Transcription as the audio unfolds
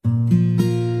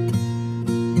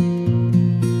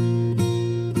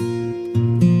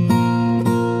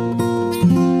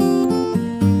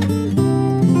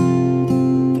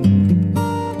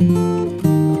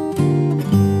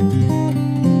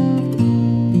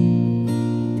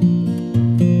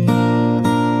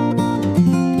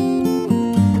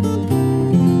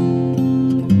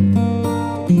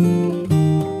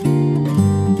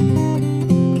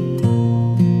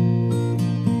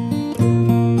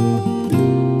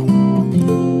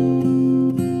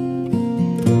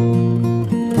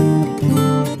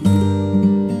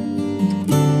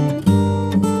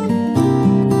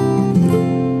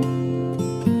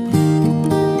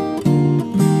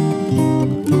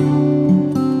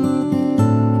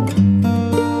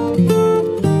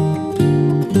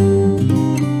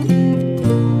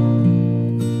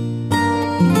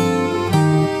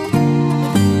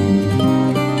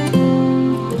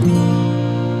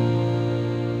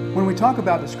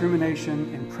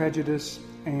discrimination and prejudice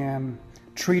and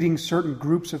treating certain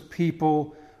groups of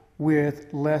people with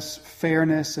less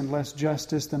fairness and less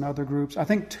justice than other groups, I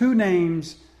think two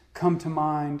names come to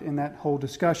mind in that whole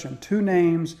discussion. Two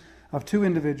names of two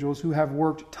individuals who have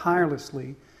worked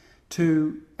tirelessly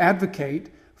to advocate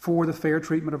for the fair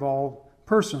treatment of all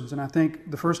persons. And I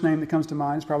think the first name that comes to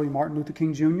mind is probably Martin Luther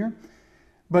King Jr.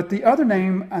 But the other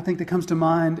name I think that comes to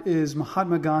mind is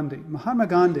Mahatma Gandhi. Mahatma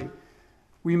Gandhi,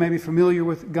 we may be familiar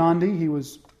with Gandhi. He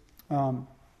was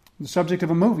the subject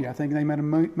of a movie. I think they made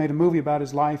a movie about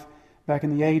his life back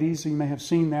in the 80s, so you may have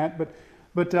seen that.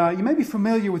 But you may be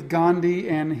familiar with Gandhi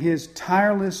and his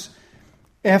tireless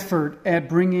effort at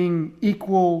bringing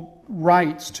equal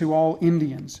rights to all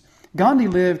Indians. Gandhi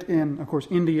lived in, of course,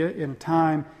 India in a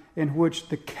time in which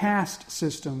the caste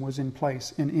system was in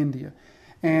place in India.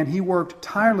 And he worked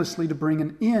tirelessly to bring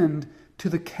an end to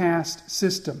the caste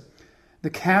system. The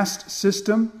caste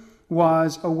system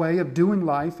was a way of doing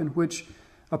life in which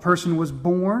a person was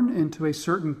born into a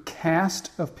certain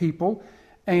caste of people,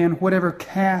 and whatever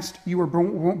caste you were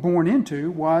born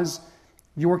into was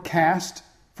your caste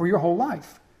for your whole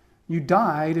life. You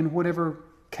died in whatever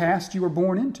caste you were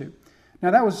born into. Now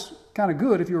that was kind of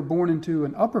good if you were born into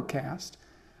an upper caste,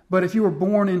 but if you were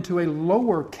born into a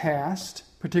lower caste,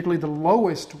 particularly the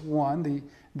lowest one,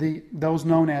 those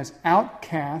known as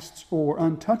outcasts or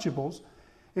untouchables,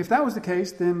 if that was the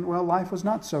case, then, well, life was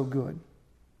not so good.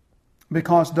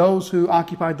 Because those who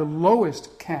occupied the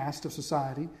lowest caste of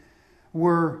society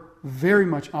were very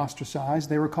much ostracized.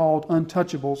 They were called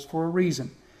untouchables for a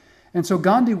reason. And so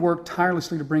Gandhi worked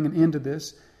tirelessly to bring an end to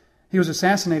this. He was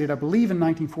assassinated, I believe, in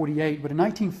 1948, but in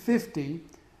 1950,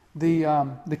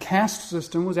 the caste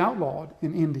system was outlawed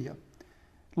in India,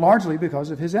 largely because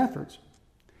of his efforts.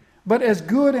 But as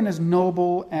good and as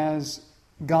noble as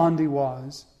Gandhi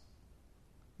was,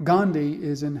 Gandhi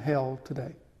is in hell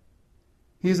today.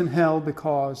 He is in hell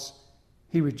because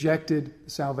he rejected the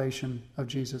salvation of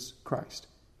Jesus Christ.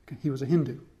 He was a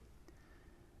Hindu.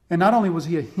 And not only was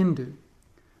he a Hindu,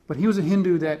 but he was a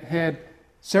Hindu that had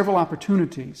several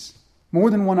opportunities, more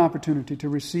than one opportunity, to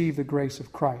receive the grace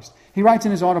of Christ. He writes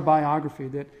in his autobiography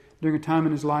that during a time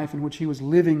in his life in which he was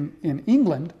living in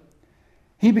England,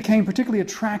 he became particularly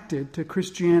attracted to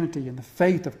Christianity and the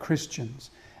faith of Christians.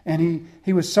 And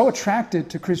he was so attracted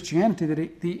to Christianity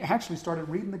that he actually started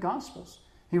reading the Gospels.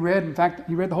 He read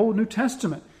the whole New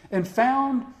Testament and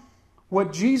found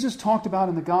what Jesus talked about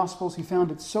in the Gospels. He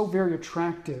found it so very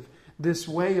attractive, this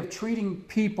way of treating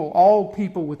people, all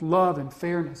people, with love and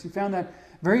fairness. He found that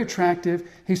very attractive.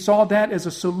 He saw that as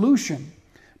a solution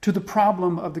to the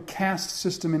problem of the caste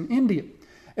system in India.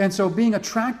 And so being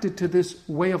attracted to this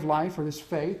way of life or this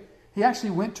faith, he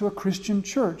actually went to a Christian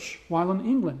church while in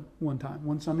England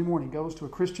one Sunday morning. He goes to a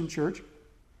Christian church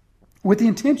with the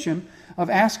intention of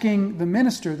asking the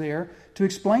minister there to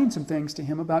explain some things to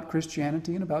him about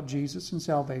Christianity and about Jesus and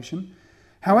salvation.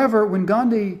 However, when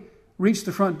Gandhi reached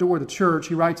the front door of the church,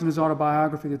 he writes in his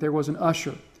autobiography that there was an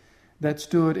usher that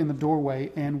stood in the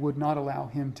doorway and would not allow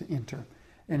him to enter.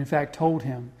 And in fact told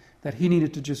him that he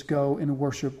needed to just go and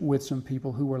worship with some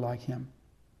people who were like him.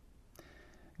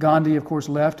 Gandhi, of course,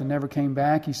 left and never came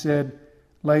back. He said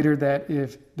later that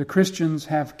if the Christians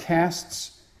have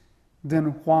castes, then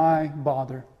why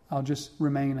bother? I'll just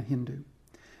remain a Hindu.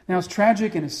 Now, as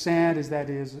tragic and as sad as that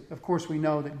is, of course we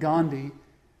know that Gandhi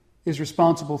is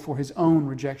responsible for his own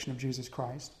rejection of Jesus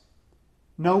Christ.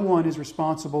 No one is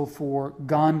responsible for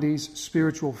Gandhi's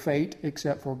spiritual fate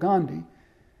except for Gandhi.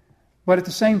 But at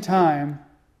the same time,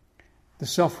 the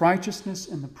self-righteousness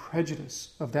and the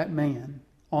prejudice of that man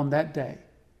on that day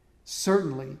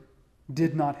certainly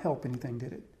did not help anything,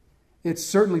 did it? It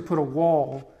certainly put a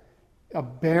wall, a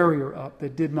barrier up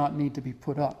that did not need to be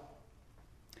put up.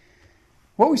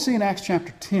 What we see in Acts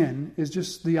chapter 10 is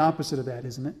just the opposite of that,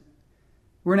 isn't it?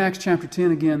 We're in Acts chapter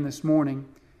 10 again this morning,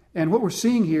 and what we're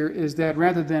seeing here is that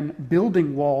rather than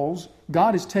building walls,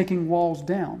 God is taking walls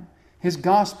down. His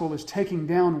gospel is taking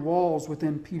down walls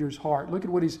within Peter's heart. Look at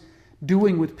what he's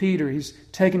doing with Peter. He's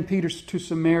taking Peter to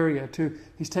Samaria.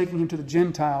 He's taking him to the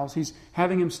Gentiles. He's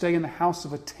having him stay in the house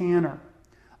of a tanner.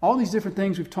 All these different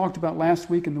things we've talked about last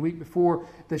week and the week before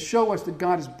that show us that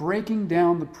God is breaking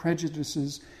down the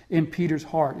prejudices in Peter's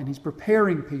heart. And he's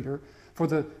preparing Peter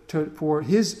for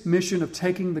his mission of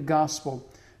taking the gospel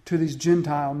to these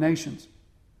Gentile nations.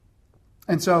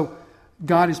 And so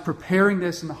God is preparing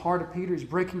this in the heart of Peter. He's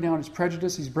breaking down his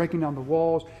prejudice. He's breaking down the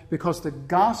walls because the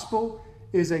gospel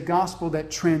is a gospel that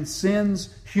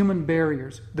transcends human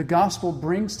barriers. The gospel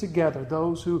brings together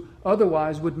those who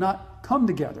otherwise would not come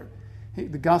together.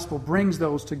 The gospel brings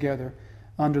those together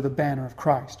under the banner of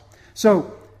Christ.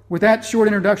 So with that short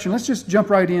introduction, let's just jump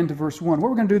right into verse 1. What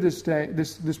we're going to do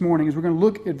this morning is we're going to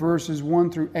look at verses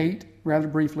 1 through 8 rather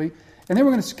briefly, and then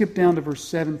we're going to skip down to verse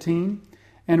 17,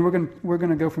 and we're going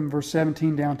to go from verse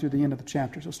 17 down to the end of the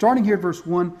chapter. So starting here at verse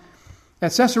 1,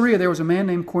 at Caesarea there was a man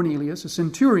named Cornelius, a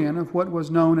centurion of what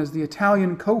was known as the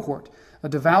Italian cohort, a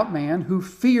devout man who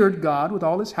feared God with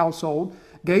all his household,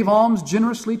 gave alms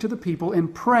generously to the people,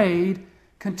 and prayed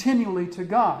continually to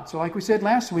God. So like we said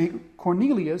last week,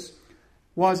 Cornelius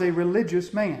was a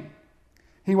religious man.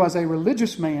 He was a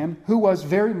religious man who was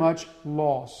very much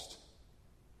lost.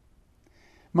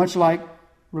 Much like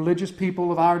religious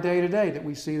people of our day today, that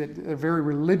we see that they're very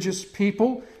religious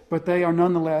people, but they are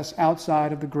nonetheless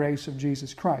outside of the grace of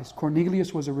Jesus Christ.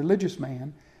 Cornelius was a religious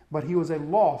man, but he was a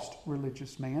lost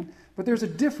religious man. But there's a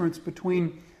difference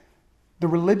between the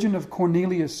religion of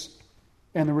Cornelius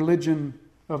and the religion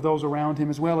of those around him,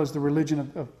 as well as the religion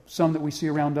of some that we see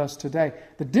around us today.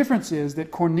 The difference is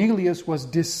that Cornelius was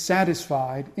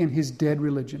dissatisfied in his dead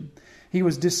religion. He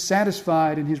was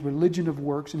dissatisfied in his religion of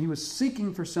works, and he was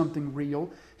seeking for something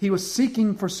real. He was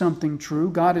seeking for something true.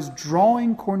 God is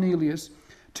drawing Cornelius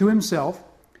to himself.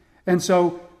 And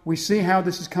so we see how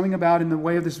this is coming about in the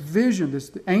way of this vision, this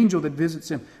angel that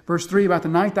visits him. Verse 3, about the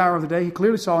 9th hour of the day, he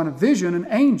clearly saw in a vision an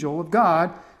angel of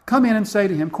God come in and say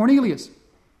to him, Cornelius.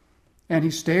 And he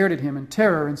stared at him in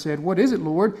terror and said, What is it,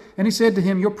 Lord? And he said to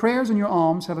him, Your prayers and your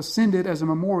alms have ascended as a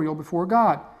memorial before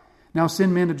God. Now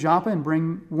send men to Joppa and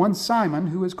bring one Simon,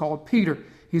 who is called Peter.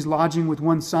 He's lodging with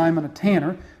one Simon, a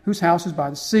tanner, whose house is by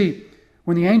the sea.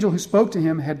 When the angel who spoke to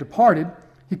him had departed,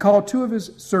 he called 2 of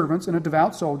his servants and a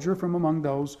devout soldier from among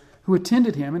those who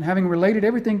attended him, and having related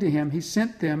everything to him, he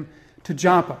sent them to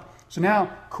Joppa. So now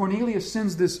Cornelius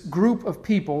sends this group of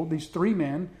people, these 3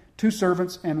 men, 2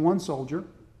 servants and 1 soldier.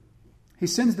 He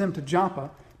sends them to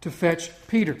Joppa to fetch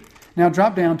Peter. Now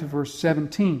drop down to verse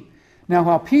 17. Now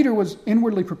while Peter was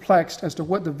inwardly perplexed as to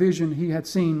what the vision he had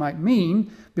seen might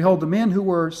mean, behold, the men who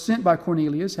were sent by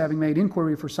Cornelius, having made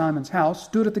inquiry for Simon's house,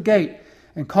 stood at the gate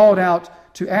and called out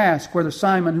to ask whether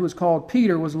Simon, who was called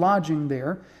Peter, was lodging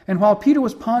there. And while Peter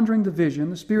was pondering the vision,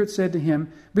 the Spirit said to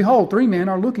him, Behold, 3 men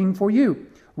are looking for you.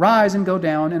 Rise and go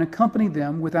down and accompany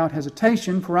them without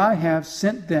hesitation, for I have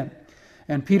sent them.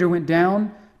 And Peter went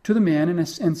down to the men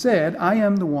and said, I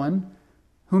am the one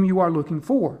whom you are looking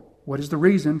for. What is the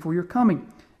reason for your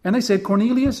coming? And they said,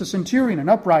 Cornelius, a centurion, an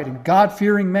upright and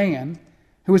God-fearing man,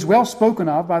 who is well spoken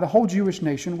of by the whole Jewish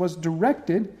nation, was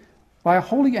directed by a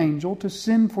holy angel to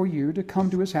send for you to come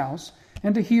to his house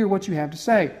and to hear what you have to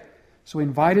say. So he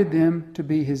invited them to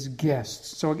be his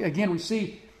guests. So again, we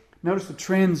see, notice the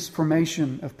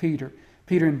transformation of Peter.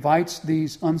 Peter invites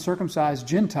these uncircumcised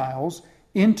Gentiles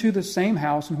into the same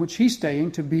house in which he's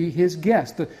staying to be his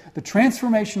guest. The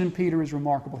transformation in Peter is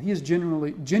remarkable. He is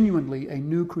genuinely a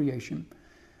new creation.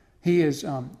 He is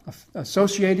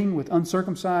associating with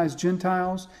uncircumcised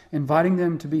Gentiles, inviting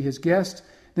them to be his guest.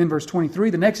 Then verse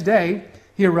 23, the next day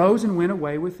he arose and went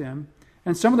away with them,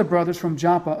 and some of the brothers from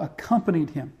Joppa accompanied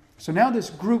him. So now this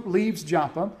group leaves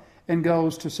Joppa and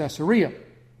goes to Caesarea.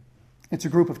 It's a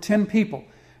group of 10 people.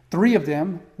 3 of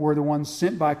them were the ones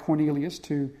sent by Cornelius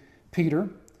to Peter,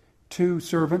 2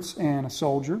 servants and a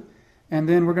soldier. And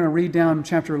then we're going to read down in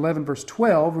chapter 11, verse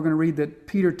 12, we're going to read that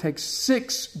Peter takes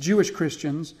 6 Jewish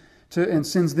Christians and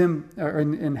sends them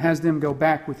and has them go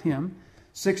back with him.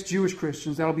 6 Jewish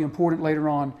Christians. That'll be important later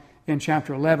on in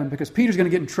chapter 11, because Peter's going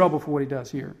to get in trouble for what he does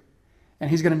here. And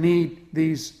he's going to need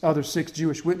these other 6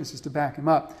 Jewish witnesses to back him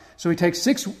up. So he takes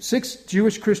six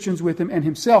Jewish Christians with him and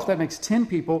himself. That makes 10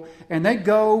 people. And they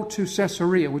go to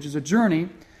Caesarea, which is a journey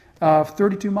of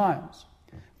 32 miles.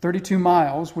 32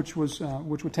 miles, which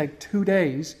would take 2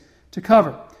 days to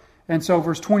cover. And so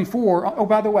verse 24, oh,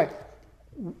 by the way,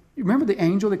 remember the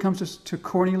angel that comes to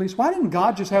Cornelius? Why didn't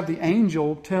God just have the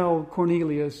angel tell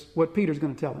Cornelius what Peter's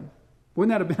going to tell him?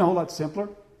 Wouldn't that have been a whole lot simpler?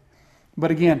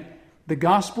 But again, the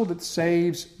gospel that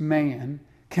saves man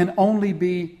can only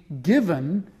be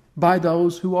given by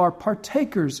those who are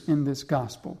partakers in this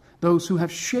gospel, those who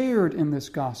have shared in this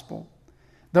gospel.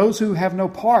 Those who have no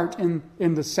part in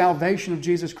the salvation of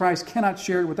Jesus Christ cannot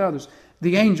share it with others.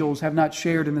 The angels have not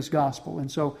shared in this gospel.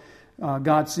 And so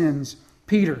God sends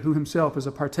Peter, who himself is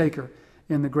a partaker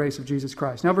in the grace of Jesus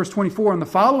Christ. Now verse 24, on the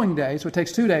following day, so it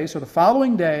takes 2 days, so the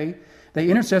following day they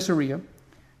enter Caesarea.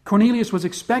 Cornelius was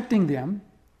expecting them,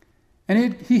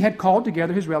 and he had called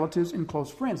together his relatives and close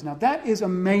friends. Now that is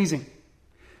amazing.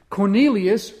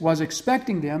 Cornelius was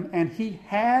expecting them, and he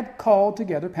had called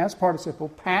together, past participle,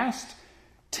 past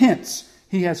tense.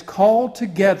 He has called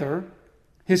together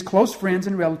his close friends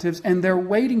and relatives, and they're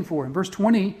waiting for him. Verse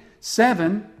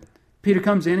 27, Peter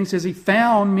comes in, he says he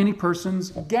found many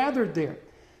persons gathered there.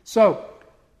 So,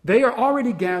 they are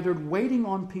already gathered, waiting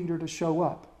on Peter to show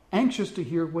up, anxious to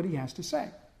hear what he has to say.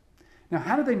 Now,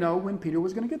 how did they know when Peter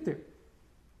was going to get there?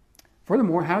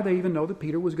 Furthermore, how did they even know that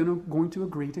Peter was going to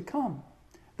agree to come?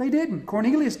 They didn't.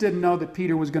 Cornelius didn't know that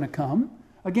Peter was going to come.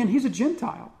 Again, he's a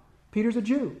Gentile. Peter's a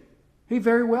Jew. He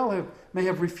very well may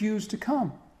have refused to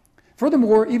come.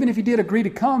 Furthermore, even if he did agree to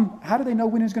come, how do they know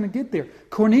when he's going to get there?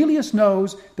 Cornelius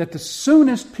knows that the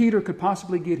soonest Peter could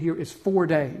possibly get here is 4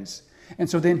 days. And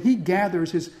so then he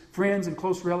gathers his friends and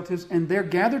close relatives, and they're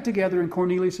gathered together in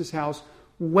Cornelius' house,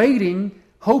 waiting,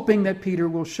 hoping that Peter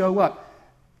will show up.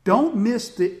 Don't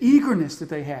miss the eagerness that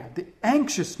they have, the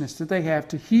anxiousness that they have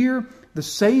to hear the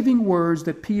saving words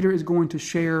that Peter is going to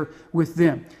share with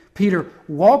them. Peter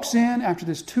walks in after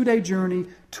this 2-day journey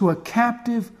to a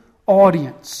captive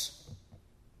audience,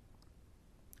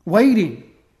 waiting.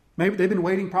 Maybe they've been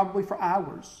waiting probably for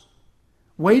hours,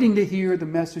 waiting to hear the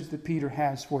message that Peter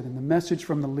has for them, the message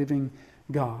from the living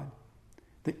God.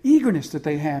 The eagerness that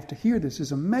they have to hear this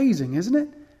is amazing, isn't it?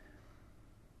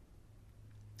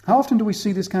 How often do we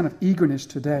see this kind of eagerness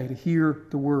today to hear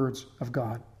the words of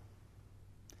God?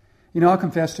 You know, I'll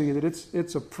confess to you that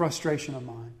it's a frustration of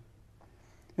mine.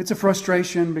 It's a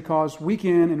frustration because week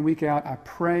in and week out, I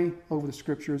pray over the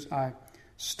Scriptures. I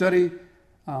study.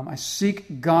 I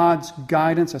seek God's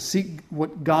guidance. I seek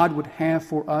what God would have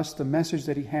for us, the message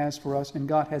that He has for us, and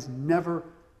God has never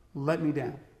let me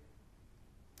down.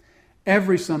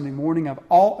 Every Sunday morning,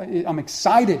 I'm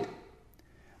excited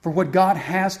for what God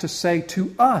has to say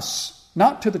to us,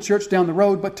 not to the church down the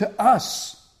road, but to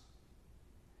us.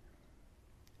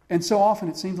 And so often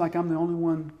it seems like I'm the only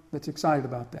one that's excited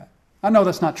about that. I know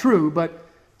that's not true, but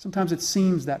sometimes it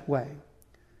seems that way.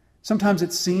 Sometimes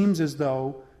it seems as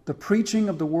though the preaching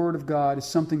of the Word of God is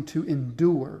something to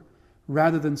endure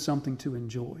rather than something to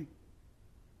enjoy.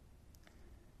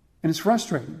 And it's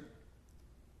frustrating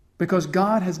because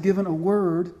God has given a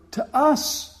word to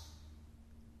us.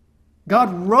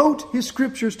 God wrote His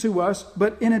Scriptures to us,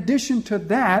 but in addition to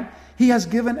that, He has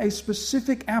given a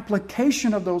specific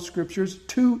application of those Scriptures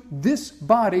to this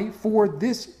body for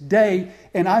this day,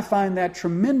 and I find that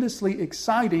tremendously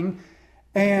exciting,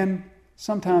 and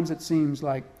sometimes it seems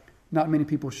like not many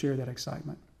people share that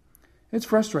excitement. It's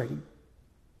frustrating.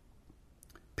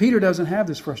 Peter doesn't have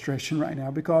this frustration right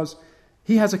now because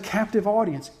he has a captive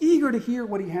audience, eager to hear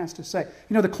what he has to say.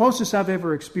 You know, the closest I've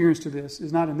ever experienced to this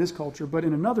is not in this culture, but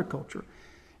in another culture,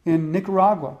 in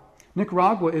Nicaragua.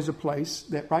 Nicaragua is a place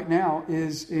that right now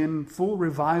is in full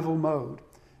revival mode.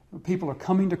 People are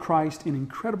coming to Christ in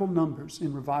incredible numbers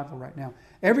in revival right now.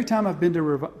 Every time I've been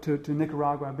to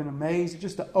Nicaragua, I've been amazed at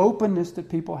just the openness that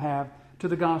people have to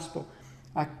the gospel.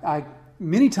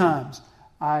 Many times,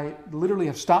 I literally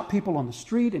have stopped people on the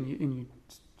street and you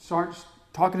start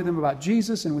talking to them about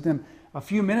Jesus, and within a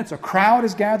few minutes, a crowd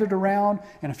is gathered around,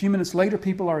 and a few minutes later,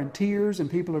 people are in tears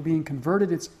and people are being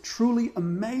converted. It's truly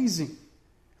amazing.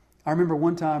 I remember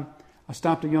one time I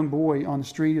stopped a young boy on the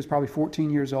street. He was probably 14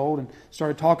 years old and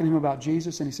started talking to him about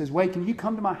Jesus. And he says, "Wait, can you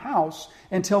come to my house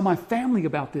and tell my family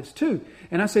about this too?"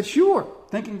 And I said, "Sure,"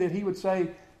 thinking that he would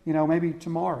say, maybe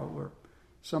tomorrow or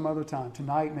some other time.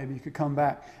 Tonight, maybe you could come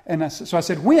back. And so I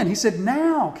said, "When?" He said,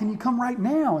 "Now. Can you come right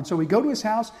now?" And so we go to his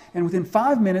house, and within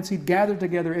 5 minutes, he'd gathered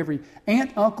together every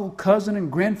aunt, uncle, cousin,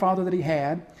 and grandfather that he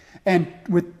had. And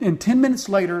 10 minutes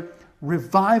later,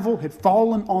 revival had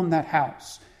fallen on that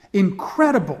house.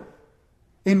 Incredible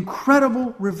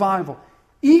revival.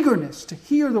 Eagerness to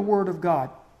hear the Word of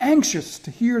God. Anxious to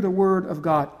hear the Word of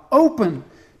God. Open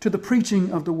to the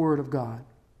preaching of the Word of God.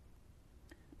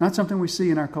 Not something we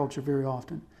see in our culture very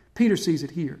often. Peter sees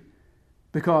it here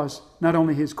because not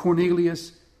only his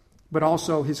Cornelius, but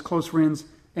also his close friends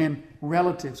and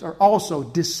relatives are also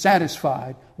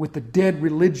dissatisfied with the dead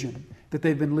religion that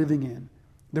they've been living in.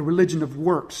 The religion of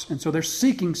works. And so they're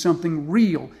seeking something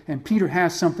real, and Peter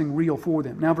has something real for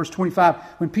them. Now verse 25,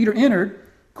 when Peter entered,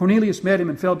 Cornelius met him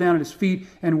and fell down at his feet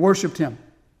and worshipped him.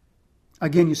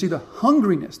 Again, you see the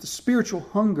hungriness, the spiritual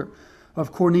hunger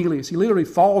of Cornelius. He literally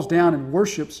falls down and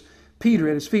worships Peter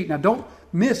at his feet. Now don't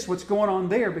miss what's going on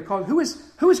there, because who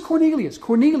is Cornelius?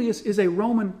 Cornelius is a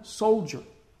Roman soldier.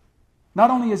 Not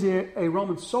only is he a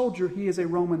Roman soldier, he is a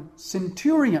Roman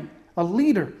centurion, a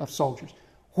leader of soldiers.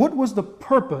 What was the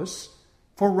purpose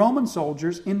for Roman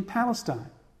soldiers in Palestine?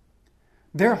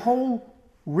 Their whole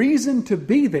reason to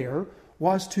be there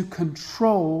was to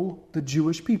control the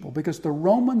Jewish people, because the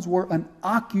Romans were an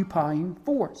occupying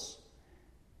force.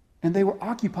 And they were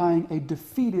occupying a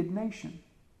defeated nation.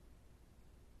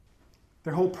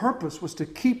 Their whole purpose was to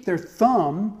keep their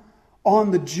thumb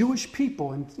on the Jewish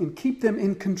people and keep them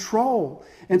in control.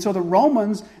 And so the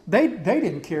Romans, they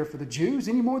didn't care for the Jews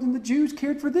any more than the Jews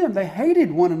cared for them. They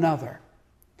hated one another.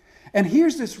 And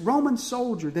here's this Roman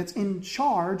soldier that's in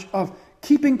charge of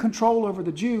keeping control over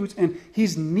the Jews, and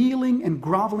he's kneeling and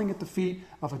groveling at the feet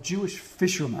of a Jewish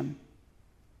fisherman.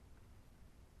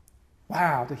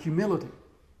 Wow, the humility.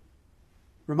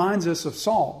 Reminds us of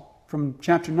Saul from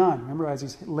chapter 9. Remember, as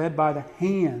he's led by the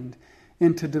hand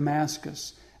into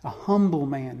Damascus. A humble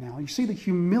man now. You see the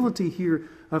humility here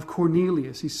of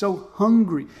Cornelius. He's so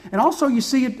hungry. And also you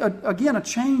see, again, a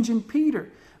change in Peter.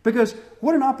 Because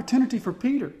what an opportunity for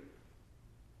Peter.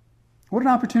 What an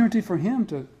opportunity for him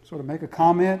to sort of make a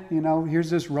comment.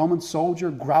 Here's this Roman soldier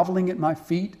groveling at my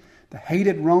feet. The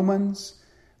hated Romans.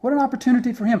 What an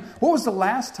opportunity for him. What was the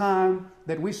last time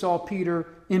that we saw Peter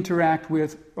interact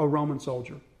with a Roman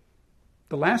soldier?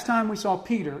 The last time we saw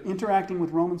Peter interacting with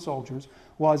Roman soldiers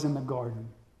was in the garden,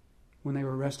 when they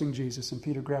were arresting Jesus, and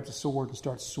Peter grabs a sword and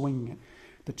starts swinging it.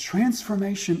 The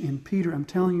transformation in Peter, I'm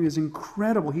telling you, is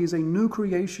incredible. He is a new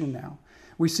creation now.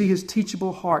 We see his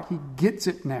teachable heart. He gets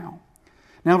it now.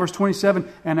 Now, verse 27,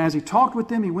 and as he talked with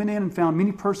them, he went in and found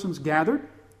many persons gathered.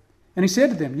 And he said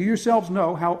to them, you yourselves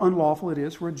know how unlawful it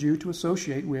is for a Jew to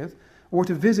associate with or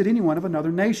to visit anyone of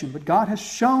another nation. But God has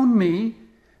shown me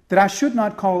that I should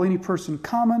not call any person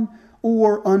common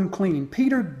or unclean.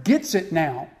 Peter gets it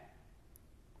now.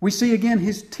 We see again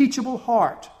his teachable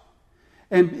heart.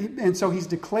 And so he's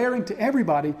declaring to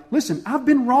everybody, listen, I've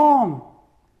been wrong.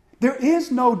 There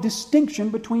is no distinction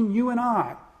between you and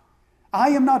I. I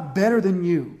am not better than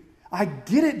you. I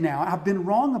get it now. I've been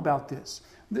wrong about this.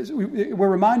 We're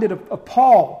reminded of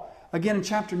Paul, again in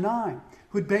chapter 9,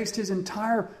 who had based his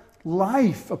entire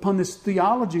life upon this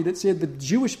theology that said the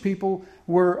Jewish people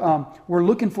were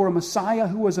looking for a Messiah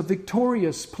who was a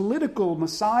victorious political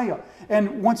Messiah.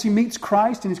 And once he meets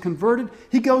Christ and is converted,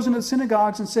 he goes into the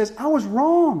synagogues and says, I was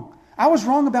wrong. I was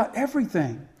wrong about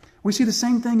everything. We see the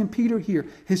same thing in Peter here.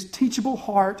 His teachable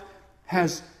heart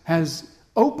has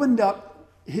opened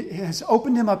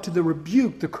him up to the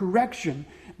rebuke, the correction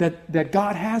that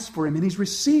God has for him. And he's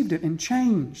received it and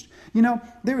changed.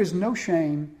 There is no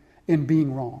shame in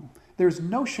being wrong. There's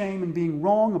no shame in being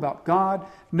wrong about God.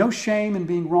 No shame in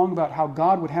being wrong about how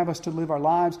God would have us to live our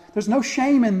lives. There's no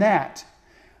shame in that.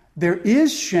 There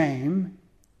is shame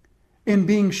in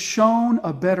being shown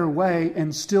a better way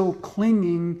and still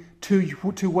clinging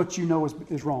to what you know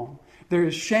is wrong. There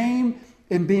is shame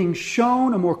in being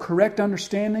shown a more correct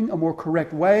understanding, a more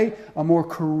correct way, a more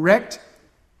correct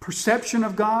perception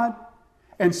of God,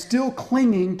 and still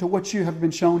clinging to what you have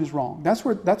been shown is wrong. That's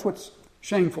what's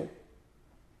shameful.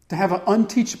 To have an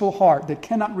unteachable heart that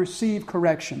cannot receive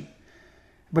correction.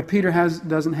 But Peter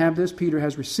doesn't have this. Peter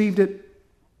has received it.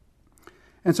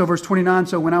 And so verse 29,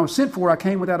 so when I was sent for, I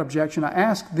came without objection. I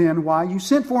asked then why you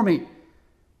sent for me.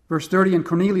 Verse 30, and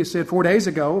Cornelius said, 4 days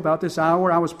ago, about this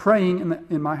hour, I was praying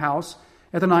in my house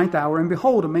at the 9th hour, and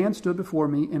behold, a man stood before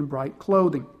me in bright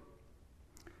clothing.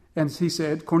 And he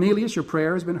said, Cornelius, your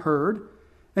prayer has been heard,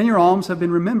 and your alms have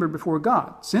been remembered before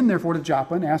God. Send therefore to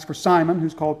Joppa and ask for Simon,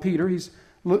 who's called Peter. He's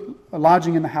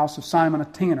lodging in the house of Simon, a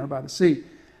tanner by the sea.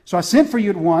 So I sent for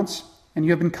you at once, and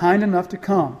you have been kind enough to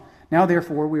come. Now,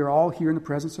 therefore, we are all here in the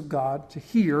presence of God to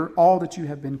hear all that you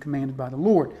have been commanded by the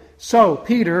Lord. So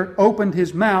Peter opened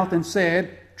his mouth and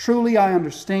said, truly I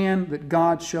understand that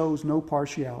God shows no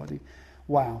partiality.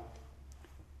 Wow.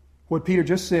 What Peter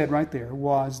just said right there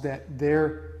was that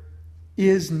there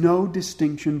is no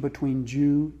distinction between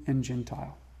Jew and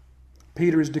Gentile.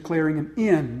 Peter is declaring an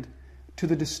end to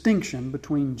the distinction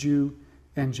between Jew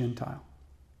and Gentile.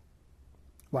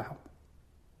 Wow.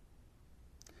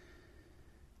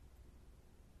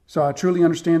 So I truly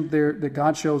understand that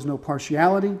God shows no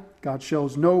partiality. God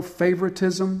shows no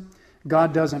favoritism.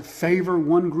 God doesn't favor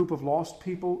one group of lost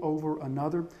people over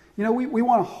another. We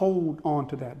want to hold on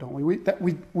to that, don't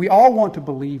we? We all want to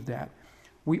believe that.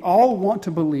 We all want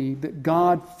to believe that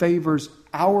God favors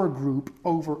our group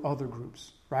over other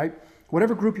groups, right?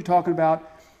 Whatever group you're talking about,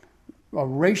 a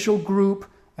racial group,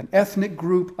 an ethnic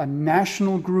group, a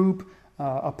national group,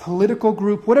 a political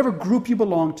group, whatever group you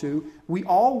belong to, we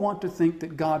all want to think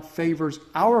that God favors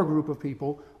our group of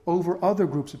people over other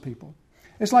groups of people.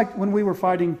 It's like when we were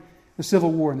fighting the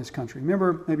Civil War in this country.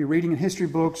 Remember maybe reading in history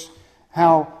books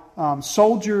how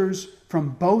soldiers from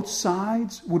both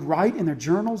sides would write in their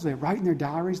journals, they write in their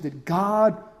diaries that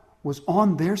God was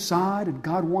on their side and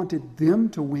God wanted them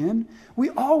to win. We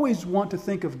always want to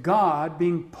think of God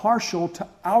being partial to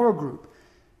our group.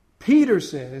 Peter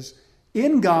says,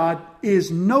 in God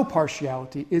is no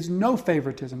partiality, is no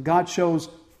favoritism. God shows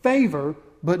favor,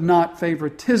 but not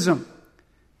favoritism.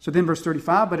 So then verse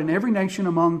 35, but in every nation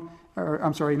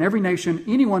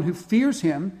anyone who fears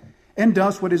him and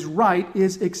does what is right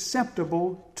is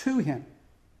acceptable to him.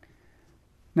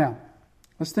 Now,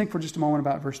 let's think for just a moment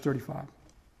about verse 35.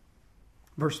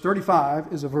 Verse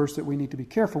 35 is a verse that we need to be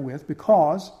careful with,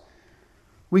 because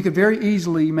we could very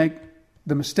easily make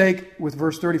the mistake with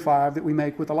verse 35 that we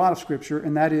make with a lot of Scripture,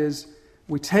 and that is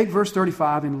we take verse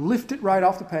 35 and lift it right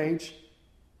off the page,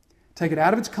 take it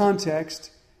out of its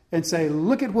context, and say,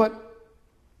 look at what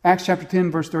Acts chapter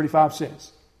 10 verse 35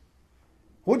 says.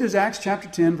 What does Acts chapter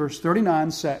 10 verse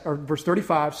 39 say, or verse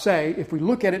 35 say if we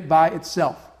look at it by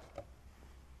itself?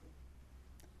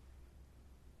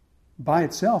 By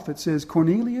itself, it says,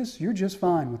 Cornelius, you're just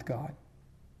fine with God.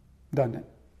 Doesn't it?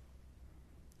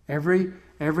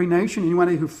 Every nation, anyone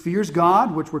who fears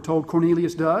God, which we're told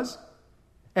Cornelius does,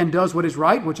 and does what is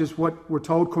right, which is what we're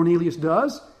told Cornelius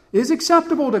does, is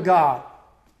acceptable to God.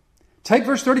 Take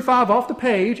verse 35 off the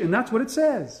page, and that's what it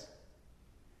says.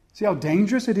 See how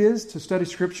dangerous it is to study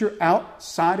Scripture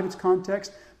outside of its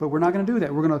context? But we're not going to do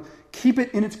that. We're going to keep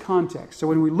it in its context. So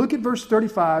when we look at verse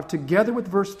 35 together with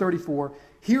verse 34,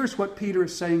 here's what Peter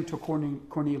is saying to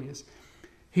Cornelius.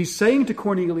 He's saying to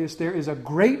Cornelius, there is a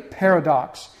great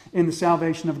paradox in the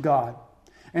salvation of God.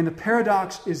 And the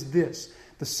paradox is this.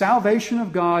 The salvation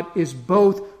of God is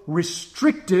both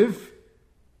restrictive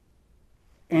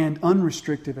and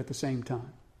unrestrictive at the same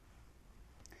time.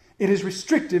 It is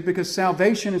restrictive because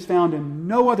salvation is found in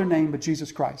no other name but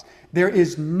Jesus Christ. There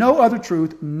is no other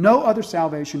truth, no other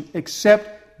salvation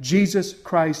except Jesus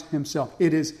Christ Himself.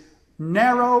 It is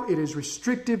narrow, it is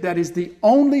restrictive. That is the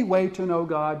only way to know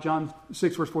God, John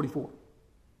 6 verse 44.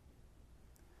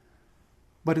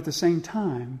 But at the same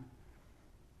time,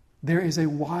 there is a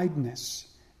wideness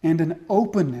and an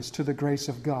openness to the grace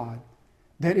of God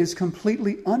that is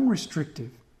completely unrestrictive,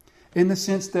 in the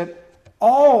sense that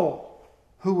all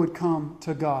who would come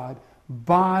to God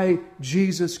by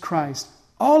Jesus Christ,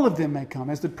 all of them may come.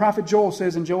 As the prophet Joel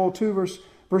says in Joel 2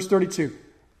 verse 32,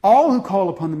 all who call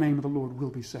upon the name of the Lord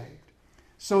will be saved.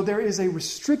 So there is a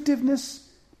restrictiveness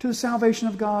to the salvation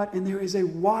of God, and there is a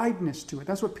wideness to it.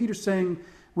 That's what Peter's saying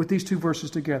with these two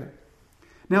verses together.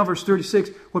 Now verse 36,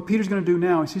 what Peter's going to do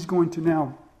now is he's going to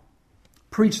now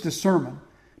preach the sermon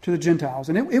to the Gentiles.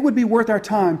 And it would be worth our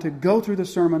time to go through the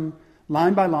sermon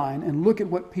line by line and look at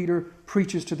what Peter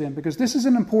preaches to them, because this is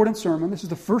an important sermon. This is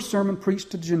the first sermon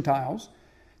preached to the Gentiles.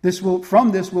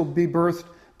 From this will be birthed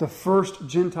the first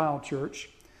Gentile church.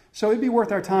 So it'd be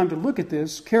worth our time to look at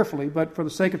this carefully, but for the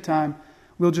sake of time,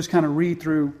 we'll just kind of read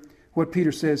through what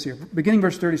Peter says here. Beginning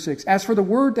verse 36, as for the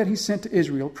word that he sent to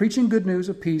Israel, preaching good news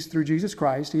of peace through Jesus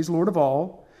Christ, he is Lord of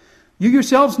all, you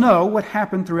yourselves know what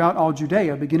happened throughout all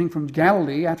Judea, beginning from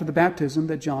Galilee after the baptism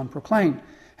that John proclaimed,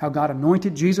 how God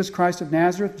anointed Jesus Christ of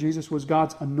Nazareth. Jesus was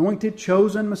God's anointed,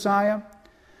 chosen Messiah.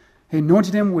 He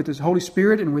anointed him with his Holy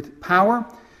Spirit and with power.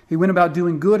 He went about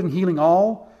doing good and healing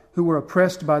all who were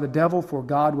oppressed by the devil, for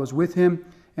God was with him.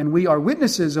 And we are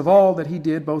witnesses of all that he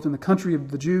did, both in the country of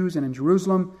the Jews and in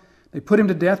Jerusalem. They put him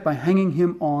to death by hanging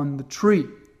him on the tree.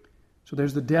 So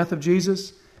there's the death of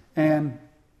Jesus. And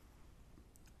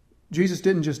Jesus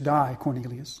didn't just die,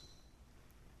 Cornelius.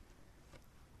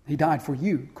 He died for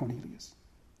you, Cornelius.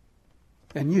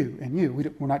 And you, and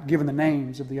you. We're not given the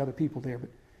names of the other people there, but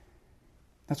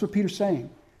that's what Peter's saying.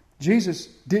 Jesus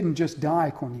didn't just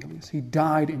die, Cornelius. He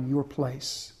died in your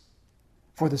place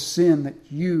for the sin that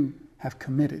you have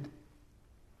committed.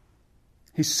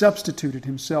 He substituted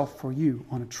himself for you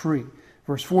on a tree.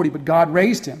 Verse 40, but God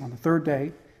raised him on the third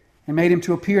day and made him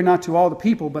to appear not to all the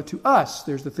people, but to us.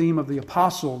 There's the theme of the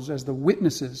apostles as the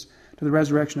witnesses to the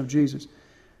resurrection of Jesus.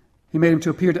 He made him to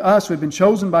appear to us who had been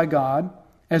chosen by God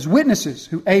as witnesses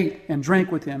who ate and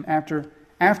drank with him after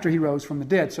he rose from the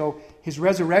dead. So his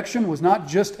resurrection was not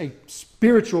just a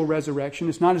spiritual resurrection.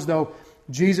 It's not as though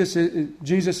Jesus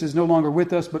is no longer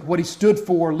with us, but what he stood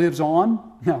for lives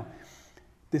on. No.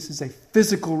 This is a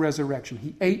physical resurrection.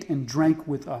 He ate and drank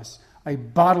with us, a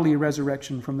bodily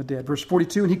resurrection from the dead. Verse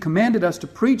 42, and he commanded us to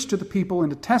preach to the people and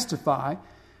to testify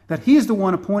that he is the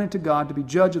one appointed to God to be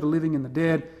judge of the living and the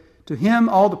dead. To him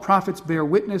all the prophets bear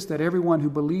witness that everyone who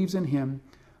believes in him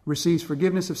receives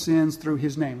forgiveness of sins through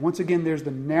his name. Once again, there's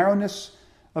the narrowness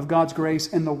of God's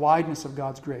grace and the wideness of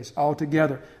God's grace all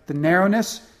together. The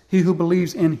narrowness, he who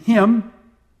believes in him.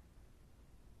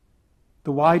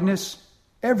 The wideness,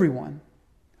 everyone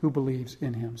who believes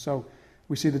in him. So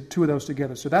we see the two of those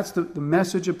together. So that's the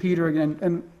message of Peter.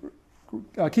 And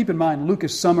keep in mind, Luke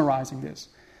is summarizing this.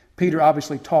 Peter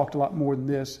obviously talked a lot more than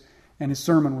this, and his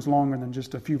sermon was longer than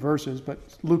just a few verses, but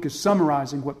Luke is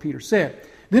summarizing what Peter said.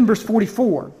 Then verse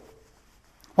 44,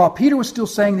 while Peter was still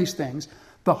saying these things,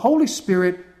 the Holy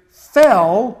Spirit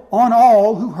fell on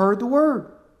all who heard the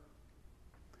word.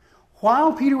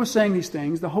 While Peter was saying these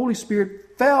things, the Holy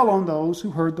Spirit fell on those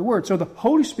who heard the word. So the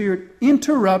Holy Spirit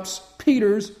interrupts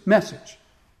Peter's message.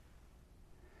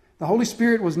 The Holy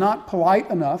Spirit was not polite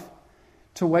enough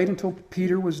to wait until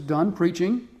Peter was done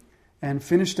preaching and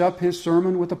finished up his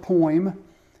sermon with a poem,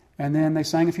 and then they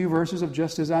sang a few verses of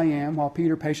Just As I Am while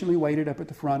Peter patiently waited up at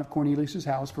the front of Cornelius'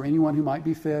 house for anyone who might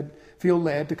feel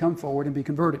led to come forward and be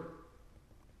converted.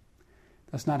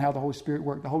 That's not how the Holy Spirit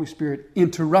worked. The Holy Spirit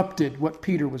interrupted what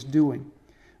Peter was doing.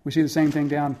 We see the same thing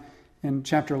down in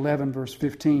chapter 11, verse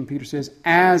 15. Peter says,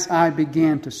 "As I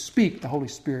began to speak, the Holy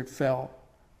Spirit fell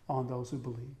on those who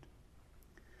believed."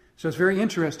 So it's very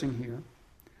interesting here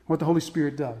what the Holy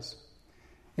Spirit does.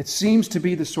 It seems to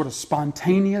be this sort of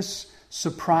spontaneous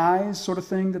surprise sort of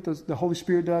thing that the Holy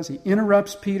Spirit does. He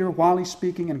interrupts Peter while he's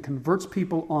speaking and converts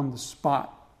people on the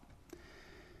spot.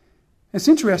 It's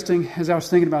interesting, as I was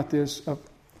thinking about this,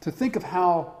 to think of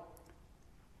how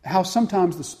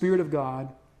sometimes the Spirit of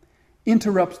God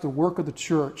interrupts the work of the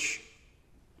church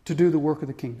to do the work of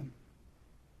the kingdom.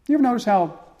 Do you ever notice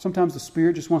how sometimes the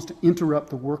Spirit just wants to interrupt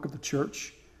the work of the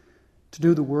church to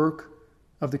do the work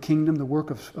of the kingdom, the work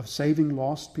of saving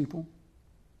lost people?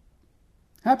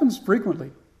 Happens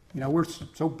frequently. We're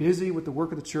so busy with the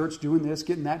work of the church, doing this,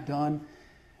 getting that done,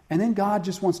 and then God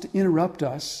just wants to interrupt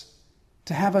us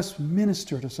to have us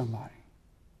minister to somebody.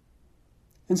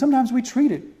 And sometimes we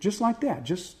treat it just like that,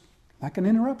 just like an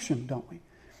interruption, don't we?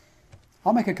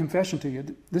 I'll make a confession to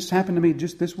you. This happened to me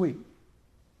just this week.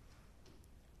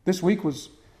 This week was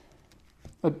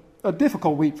a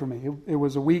difficult week for me. It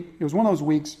was one of those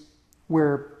weeks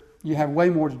where you have way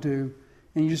more to do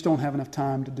and you just don't have enough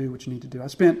time to do what you need to do. I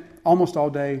spent almost all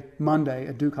day Monday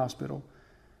at Duke Hospital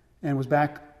and was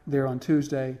back there on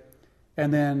Tuesday.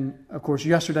 And then, of course,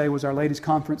 yesterday was our ladies'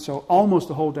 conference, so almost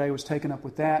the whole day was taken up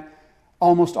with that.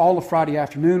 Almost all of Friday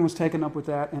afternoon was taken up with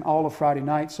that, and all of Friday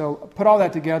night. So put all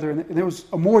that together, and there was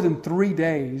more than 3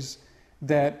 days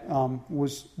that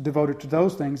was devoted to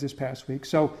those things this past week.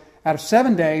 So out of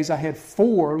 7 days, I had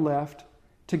 4 left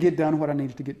to get done what I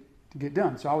needed to get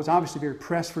done. So I was obviously very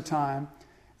pressed for time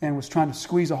and was trying to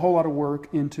squeeze a whole lot of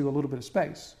work into a little bit of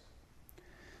space.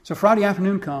 So Friday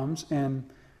afternoon comes, and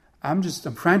I'm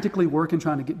frantically working,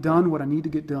 trying to get done what I need to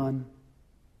get done.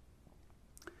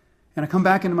 And I come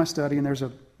back into my study, and there's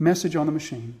a message on the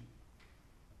machine.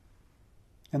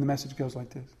 And the message goes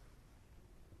like this.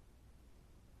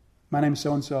 "My name is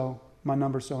so-and-so. My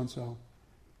number is so-and-so.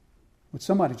 Would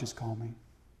somebody just call me?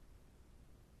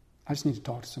 I just need to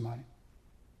talk to somebody."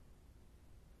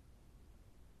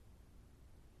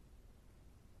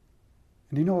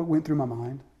 And do you know what went through my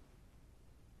mind?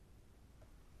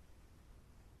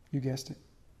 You guessed it.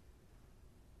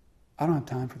 I don't have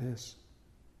time for this.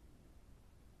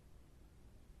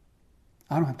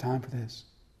 I don't have time for this.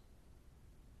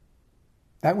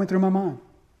 That went through my mind.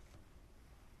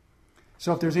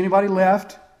 So if there's anybody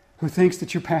left who thinks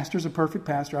that your pastor's a perfect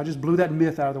pastor, I just blew that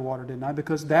myth out of the water, didn't I?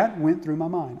 Because that went through my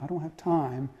mind. I don't have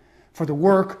time for the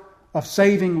work of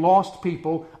saving lost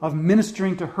people, of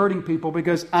ministering to hurting people,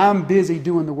 because I'm busy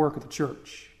doing the work of the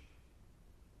church.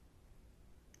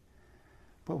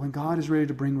 But when God is ready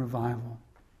to bring revival,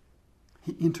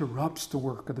 He interrupts the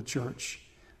work of the church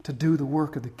to do the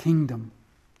work of the kingdom.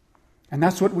 And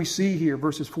that's what we see here,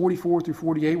 verses 44 through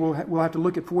 48. We'll have to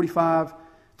look at 45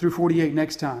 through 48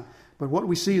 next time. But what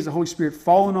we see is the Holy Spirit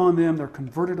falling on them. They're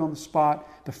converted on the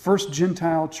spot. The first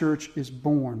Gentile church is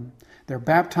born. They're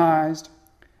baptized,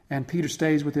 and Peter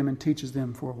stays with them and teaches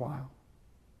them for a while.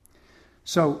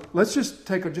 So let's just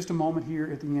take just a moment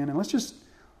here at the end, and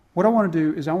what I want to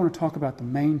do is I want to talk about the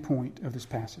main point of this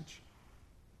passage.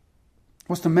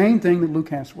 What's the main thing that Luke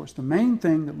has for us? The main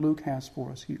thing that Luke has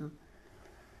for us here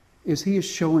is he is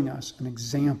showing us an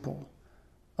example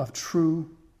of true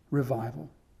revival.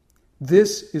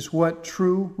 This is what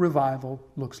true revival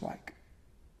looks like.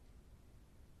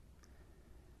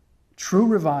 True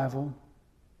revival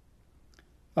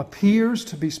appears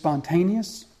to be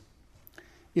spontaneous.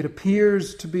 It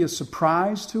appears to be a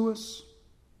surprise to us,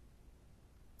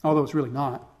 although it's really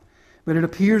not. But it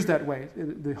appears that way.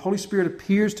 The Holy Spirit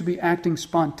appears to be acting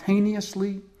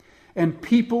spontaneously, and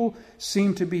people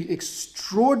seem to be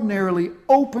extraordinarily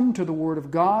open to the Word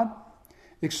of God,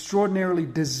 extraordinarily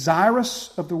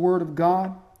desirous of the Word of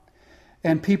God,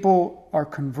 and people are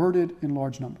converted in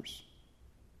large numbers.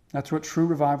 That's what true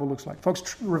revival looks like. Folks,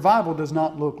 true revival does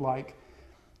not look like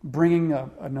bringing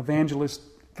an evangelist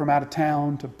from out of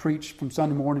town to preach from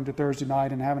Sunday morning to Thursday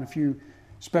night and having a few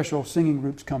special singing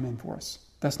groups come in for us.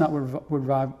 That's not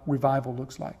what revival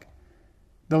looks like.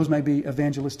 Those may be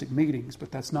evangelistic meetings,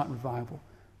 but that's not revival.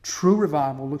 True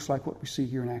revival looks like what we see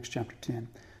here in Acts chapter 10.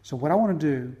 So what I want to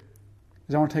do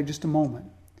is I want to take just a moment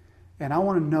and I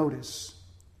want to notice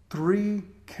 3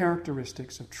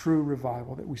 characteristics of true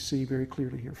revival that we see very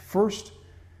clearly here. First,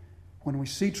 when we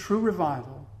see true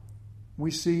revival,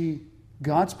 we see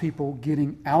God's people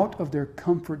getting out of their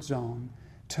comfort zone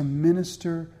to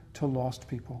minister to lost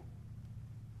people.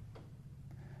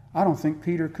 I don't think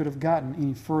Peter could have gotten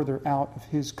any further out of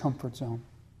his comfort zone.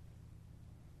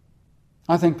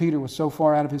 I think Peter was so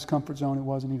far out of his comfort zone it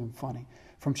wasn't even funny.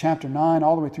 From chapter 9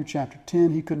 all the way through chapter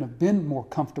 10, he couldn't have been more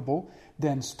comfortable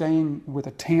than staying with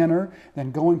a tanner,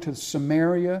 than going to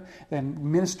Samaria,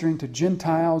 than ministering to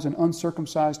Gentiles and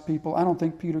uncircumcised people. I don't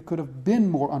think Peter could have been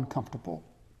more uncomfortable.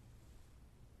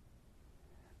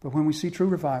 But when we see true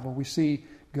revival, we see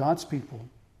God's people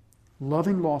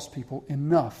loving lost people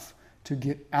enough to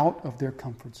get out of their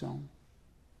comfort zone.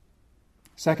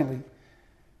 Secondly,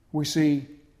 we see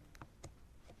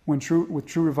with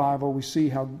true revival, we see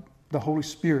how the Holy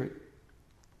Spirit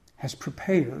has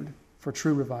prepared for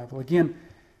true revival. Again,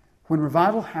 when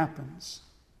revival happens,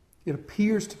 it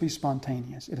appears to be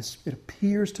spontaneous. It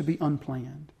appears to be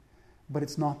unplanned, but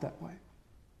it's not that way.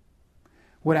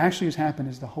 What actually has happened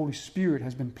is the Holy Spirit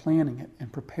has been planning it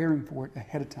and preparing for it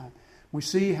ahead of time. We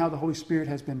see how the Holy Spirit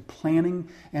has been planning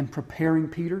and preparing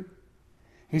Peter.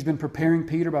 He's been preparing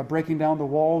Peter by breaking down the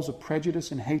walls of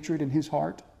prejudice and hatred in his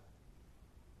heart.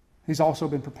 He's also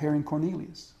been preparing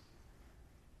Cornelius.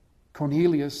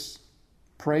 Cornelius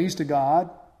prays to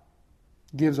God,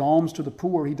 gives alms to the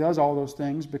poor. He does all those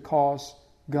things because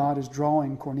God is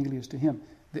drawing Cornelius to him.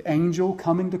 The angel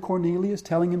coming to Cornelius,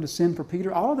 telling him to send for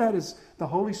Peter, all of that is the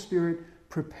Holy Spirit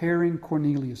preparing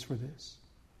Cornelius for this.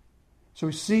 So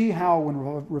we see how when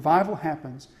revival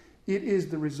happens, it is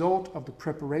the result of the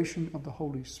preparation of the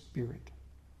Holy Spirit.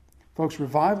 Folks,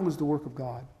 revival is the work of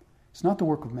God. It's not the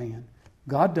work of man.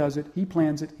 God does it, He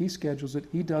plans it, He schedules it,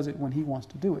 He does it when He wants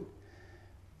to do it.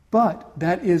 But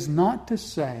that is not to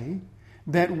say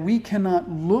that we cannot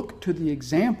look to the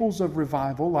examples of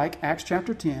revival like Acts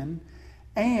chapter 10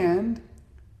 and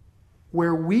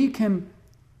where we can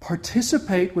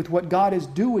participate with what God is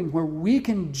doing, where we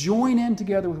can join in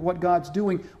together with what God's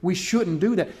doing, we shouldn't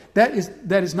do that. That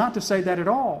is not to say that at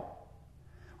all.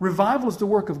 Revival is the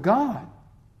work of God.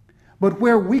 But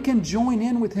where we can join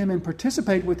in with Him and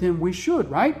participate with Him, we should,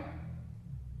 right?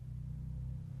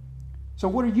 So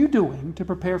what are you doing to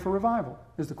prepare for revival?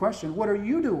 Is the question. What are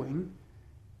you doing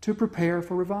to prepare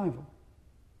for revival?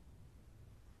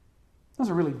 That's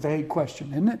a really vague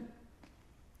question, isn't it?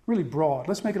 Really broad.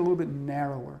 Let's make it a little bit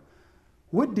narrower.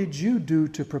 What did you do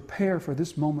to prepare for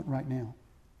this moment right now?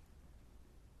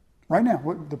 Right now,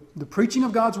 the preaching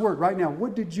of God's Word right now,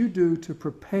 what did you do to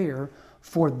prepare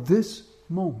for this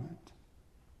moment?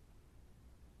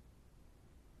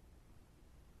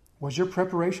 Was your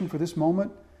preparation for this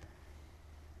moment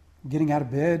getting out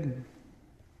of bed,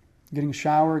 getting a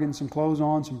shower, getting some clothes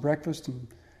on, some breakfast, and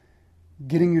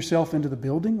getting yourself into the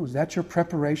building? Was that your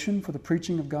preparation for the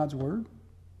preaching of God's Word?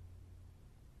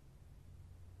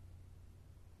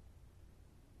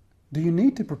 Do you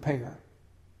need to prepare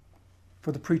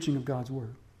for the preaching of God's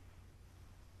Word?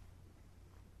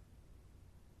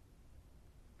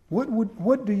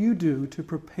 What do you do to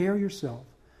prepare yourself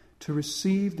to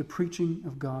receive the preaching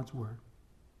of God's Word?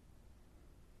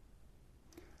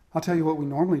 I'll tell you what we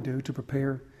normally do to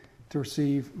prepare to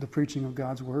receive the preaching of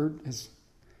God's Word is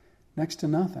next to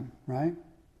nothing, right?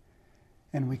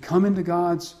 And we come into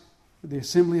the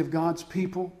assembly of God's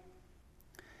people,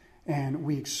 and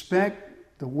we expect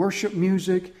the worship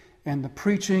music and the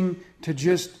preaching to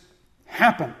just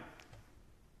happen.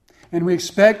 And we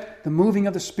expect the moving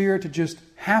of the Spirit to just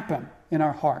happen in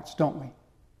our hearts, don't we?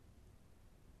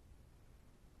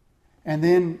 And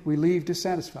then we leave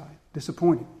dissatisfied,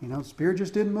 disappointed. The Spirit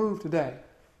just didn't move today.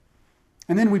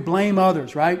 And then we blame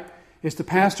others, right? It's the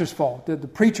pastor's fault, the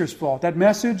preacher's fault. That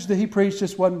message that he preached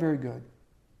just wasn't very good.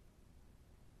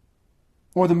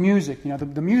 Or the music,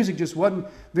 the music just wasn't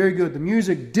very good. The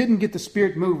music didn't get the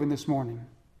Spirit moving this morning,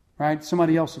 right?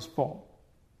 Somebody else's fault.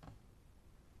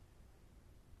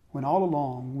 When all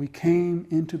along we came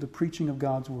into the preaching of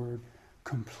God's Word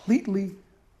completely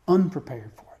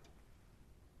unprepared for it.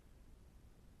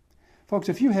 Folks,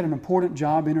 if you had an important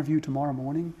job interview tomorrow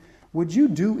morning, would you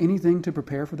do anything to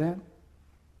prepare for that?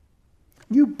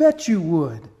 You bet you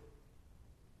would.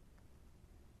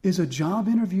 Is a job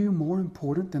interview more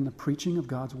important than the preaching of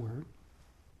God's Word?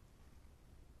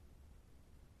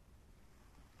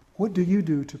 What do you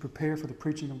do to prepare for the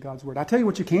preaching of God's Word? I'll tell you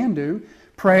what you can do.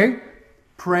 Pray.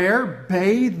 Prayer.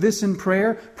 Bathe this in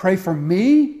prayer. Pray for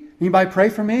me. Anybody pray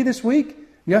for me this week?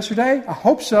 Yesterday? I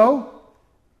hope so.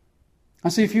 I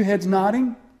see a few heads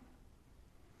nodding.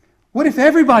 What if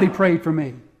everybody prayed for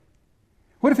me?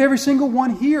 What if every single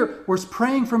one here was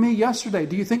praying for me yesterday?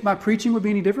 Do you think my preaching would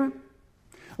be any different?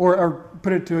 Or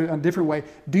put it to a different way,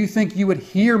 do you think you would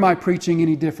hear my preaching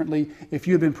any differently if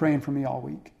you had been praying for me all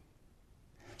week?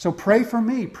 So pray for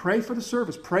me. Pray for the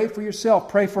service. Pray for yourself.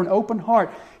 Pray for an open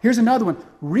heart. Here's another one.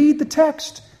 Read the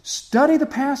text. Study the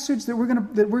passage that we're going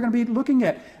to be looking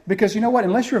at. Because you know what?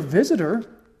 Unless you're a visitor,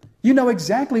 you know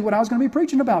exactly what I was going to be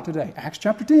preaching about today. Acts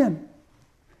chapter 10.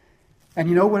 And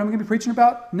you know what I'm going to be preaching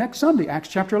about next Sunday, Acts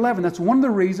chapter 11. That's one of the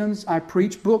reasons I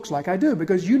preach books like I do,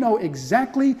 because you know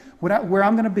exactly where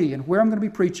I'm going to be and where I'm going to be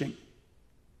preaching.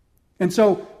 And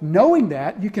so knowing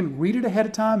that, you can read it ahead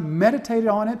of time, meditate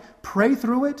on it, pray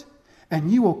through it,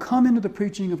 and you will come into the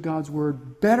preaching of God's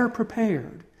Word better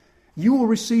prepared. You will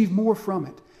receive more from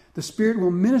it. The Spirit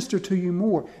will minister to you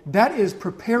more. That is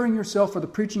preparing yourself for the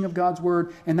preaching of God's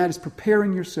Word, and that is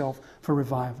preparing yourself for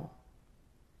revival.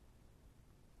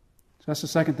 So that's the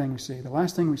second thing we see. The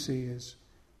last thing we see is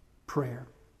prayer.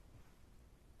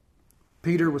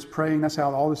 Peter was praying. That's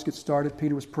how all this gets started.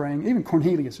 Peter was praying. Even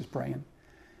Cornelius is praying.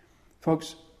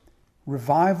 Folks,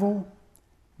 revival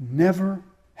never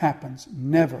happens.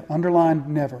 Never.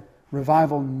 Underline never.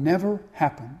 Revival never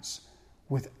happens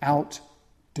without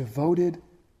devoted,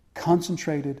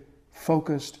 concentrated,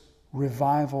 focused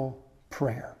revival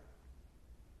prayer.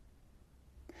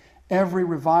 Every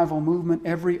revival movement,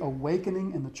 every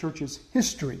awakening in the church's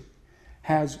history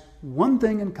has one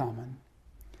thing in common.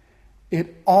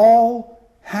 It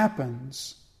all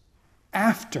happens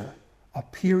after a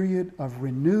period of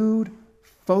renewed,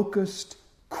 focused,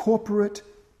 corporate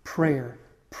prayer.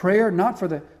 Prayer not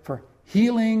for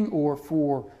healing or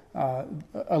for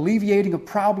alleviating of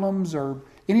problems or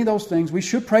any of those things. We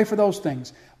should pray for those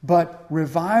things. But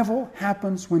revival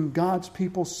happens when God's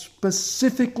people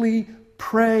specifically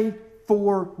pray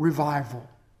for revival.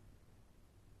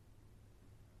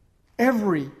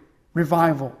 Every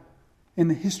revival in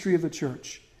the history of the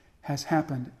church has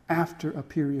happened after a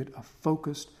period of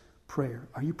focused prayer.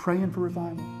 Are you praying for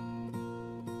revival?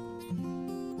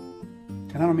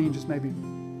 And I don't mean just maybe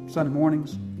Sunday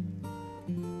mornings.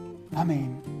 I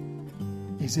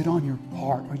mean, is it on your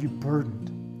heart? Are you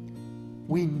burdened?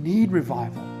 We need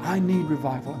revival. I need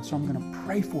revival. And so I'm going to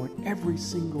pray for it every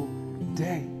single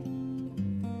day.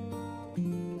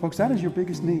 Folks, that is your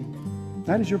biggest need.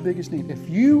 That is your biggest need. If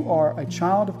you are a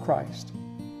child of Christ,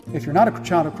 if you're not a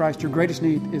child of Christ, your greatest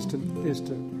need is to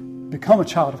become a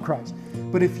child of Christ.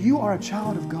 But if you are a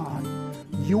child of God,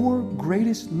 your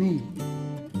greatest need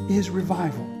is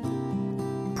revival.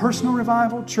 Personal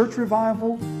revival, church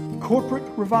revival, corporate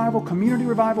revival, community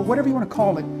revival, whatever you want to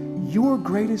call it, your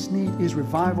greatest need is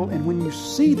revival. And when you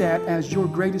see that as your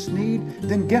greatest need,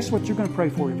 then guess what you're going to pray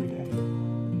for every day?